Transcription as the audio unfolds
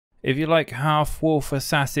If you like half-wolf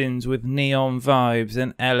assassins with neon vibes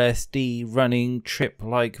and LSD running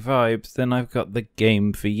trip-like vibes, then I've got the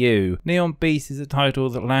game for you. Neon Beast is a title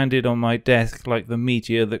that landed on my desk like the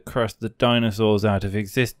meteor that crushed the dinosaurs out of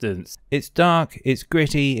existence. It's dark, it's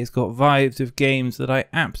gritty, it's got vibes of games that I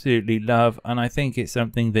absolutely love, and I think it's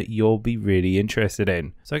something that you'll be really interested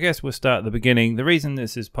in. So I guess we'll start at the beginning. The reason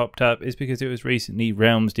this has popped up is because it was recently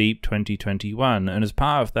Realms Deep 2021, and as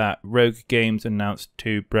part of that, Rogue Games announced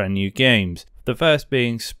 2 brand new games. The first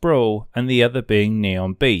being Sprawl and the other being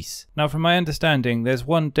Neon Beast. Now from my understanding there's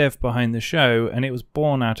one dev behind the show and it was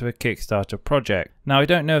born out of a Kickstarter project. Now I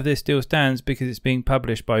don't know if this still stands because it's being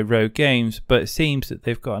published by Rogue Games, but it seems that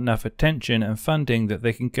they've got enough attention and funding that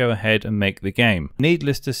they can go ahead and make the game.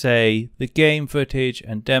 Needless to say, the game footage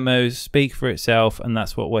and demos speak for itself, and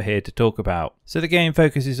that's what we're here to talk about. So the game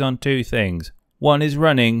focuses on 2 things. One is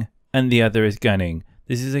running and the other is gunning.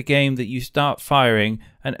 This is a game that you start firing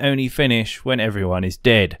and only finish when everyone is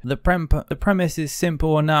dead. The premise is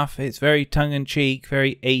simple enough. It's very tongue-in-cheek,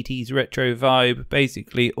 very 80s retro vibe.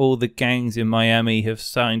 Basically all the gangs in Miami have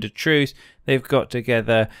signed a truce, they've got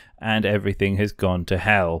together and everything has gone to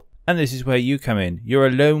hell. And this is where you come in. You're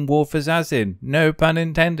a lone wolf assassin, no pun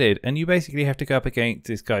intended, and you basically have to go up against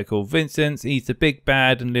this guy called Vincent. He's the big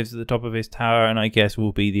bad and lives at the top of his tower and I guess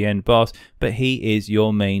will be the end boss, but he is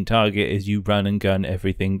your main target as you run and gun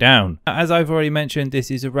everything down. As I've already mentioned,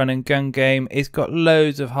 this is a run and gun game. It's got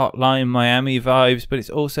loads of Hotline Miami vibes, but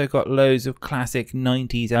it's also got loads of classic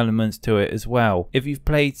 90s elements to it as well. If you've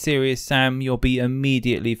played Serious Sam, you'll be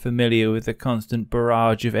immediately familiar with the constant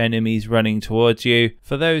barrage of enemies running towards you.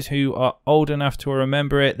 For those who are old enough to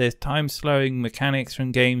remember it, there's time slowing mechanics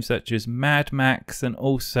from games such as Mad Max and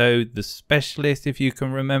also The Specialist, if you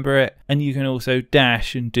can remember it, and you can also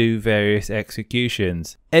dash and do various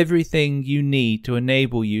executions. Everything you need to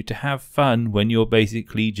enable you to have fun when you're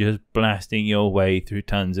basically just blasting your way through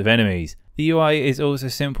tons of enemies. The UI is also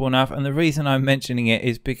simple enough, and the reason I'm mentioning it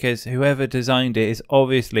is because whoever designed it is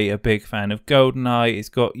obviously a big fan of GoldenEye. It's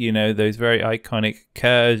got, you know, those very iconic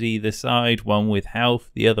curves either side, one with health,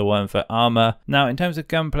 the other one for armor. Now in terms of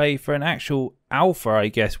gunplay, for an actual alpha I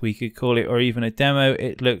guess we could call it, or even a demo,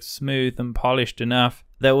 it looks smooth and polished enough.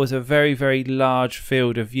 There was a very large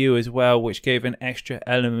field of view as well, which gave an extra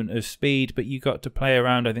element of speed, but you got to play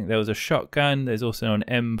around. I think there was a shotgun, there's also an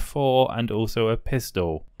M4 and also a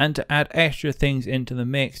pistol. And to add extra things into the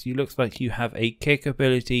mix, you looks like you have a kick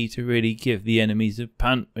ability to really give the enemies a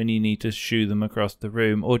punt when you need to shoo them across the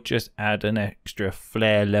room, or just add an extra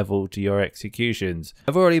flair level to your executions.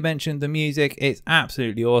 I've already mentioned the music. It's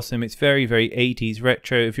absolutely awesome. It's very 80s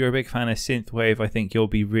retro. If you're a big fan of synthwave, I think you'll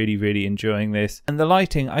be really enjoying this. And the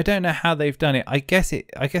lighting, I don't know how they've done it. I guess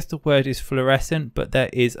the word is fluorescent, but there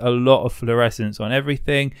is a lot of fluorescence on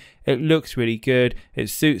everything. It looks really good. It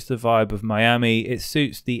suits the vibe of Miami. It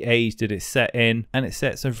suits the age that it's set in, and it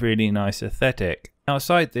sets a really nice aesthetic.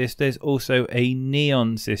 Outside this, there's also a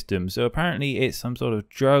neon system. So apparently it's some sort of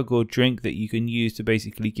drug or drink that you can use to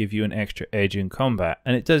basically give you an extra edge in combat.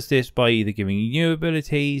 And it does this by either giving you new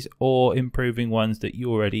abilities or improving ones that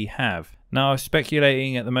you already have. Now I'm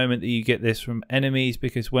speculating at the moment that you get this from enemies,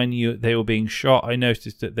 because when they were being shot, I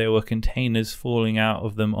noticed that there were containers falling out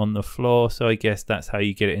of them on the floor, so I guess that's how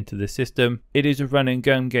you get it into the system. It is a run and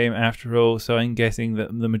gun game after all, so I'm guessing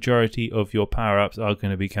that the majority of your power-ups are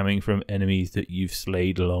going to be coming from enemies that you've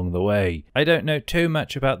slayed along the way. I don't know too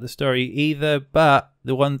much about the story either, but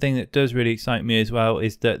the one thing that does really excite me as well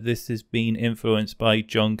is that this has been influenced by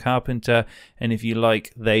John Carpenter, and if you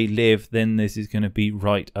like They Live, then this is going to be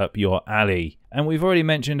right up your alley. And we've already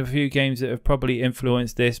mentioned a few games that have probably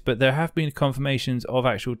influenced this, but there have been confirmations of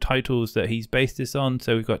actual titles that he's based this on.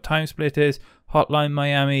 So we've got Time Splitters, Hotline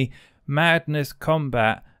Miami, Madness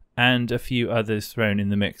Combat, and a few others thrown in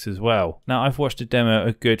the mix as well. Now I've watched a demo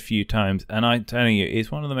a good few times, and I'm telling you,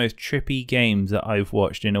 it's one of the most trippy games that I've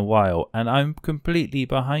watched in a while, and I'm completely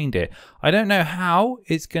behind it. I don't know how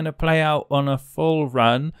it's going to play out on a full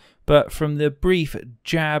run, but from the brief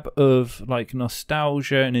jab of like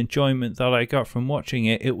nostalgia and enjoyment that I got from watching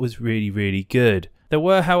it, it was really good. There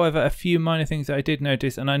were, however, a few minor things that I did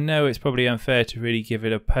notice, and I know it's probably unfair to really give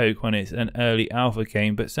it a poke when it's an early alpha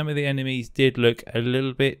game, but some of the enemies did look a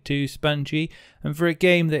little bit too spongy. And for a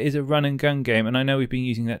game that is a run and gun game, and I know we've been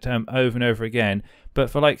using that term over and over again, but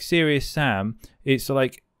for like Serious Sam, it's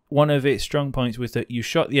like one of its strong points was that you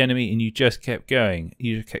shot the enemy and you just kept going.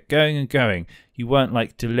 You just kept going and going. You weren't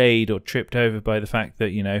like delayed or tripped over by the fact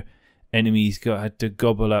that, you know, enemies had to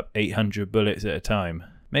gobble up 800 bullets at a time.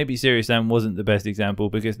 Maybe Serious Sam wasn't the best example,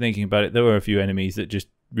 because thinking about it, there were a few enemies that just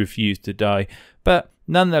refuse to die. But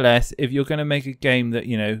nonetheless, if you're going to make a game that,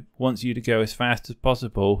 you know, wants you to go as fast as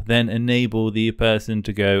possible, then enable the person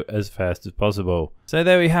to go as fast as possible. So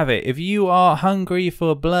there we have it. If you are hungry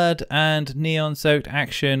for blood and neon-soaked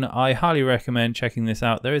action, I highly recommend checking this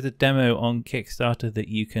out. There is a demo on Kickstarter that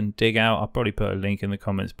you can dig out. I'll probably put a link in the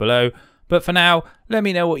comments below. But for now, let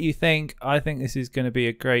me know what you think. I think this is going to be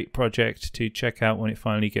a great project to check out when it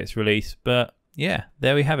finally gets released. But yeah,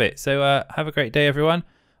 there we have it. So have a great day, everyone.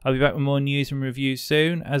 I'll be back with more news and reviews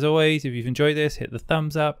soon. As always, if you've enjoyed this, hit the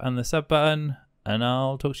thumbs up and the sub button, and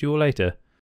I'll talk to you all later.